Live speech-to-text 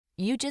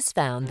You just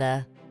found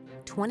the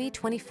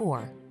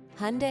 2024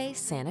 Hyundai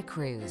Santa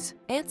Cruz.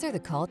 Answer the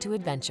call to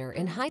adventure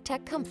in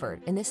high-tech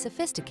comfort in this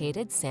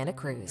sophisticated Santa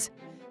Cruz.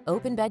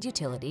 Open bed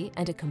utility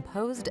and a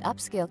composed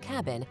upscale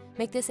cabin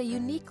make this a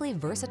uniquely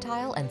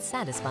versatile and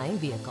satisfying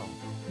vehicle.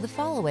 The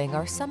following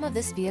are some of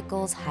this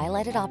vehicle's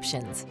highlighted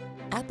options: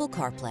 Apple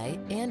CarPlay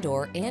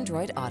and/or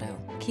Android Auto,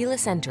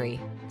 keyless entry,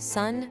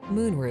 sun,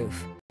 moonroof,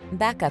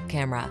 backup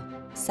camera,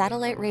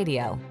 satellite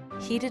radio,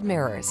 heated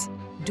mirrors,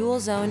 dual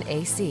zone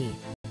AC,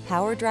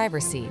 power driver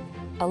seat,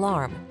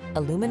 alarm,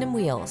 aluminum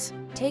wheels.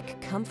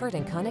 Take comfort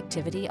and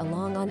connectivity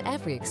along on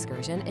every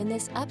excursion in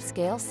this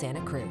upscale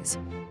Santa Cruz.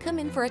 Come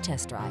in for a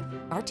test drive.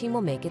 Our team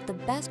will make it the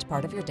best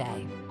part of your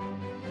day.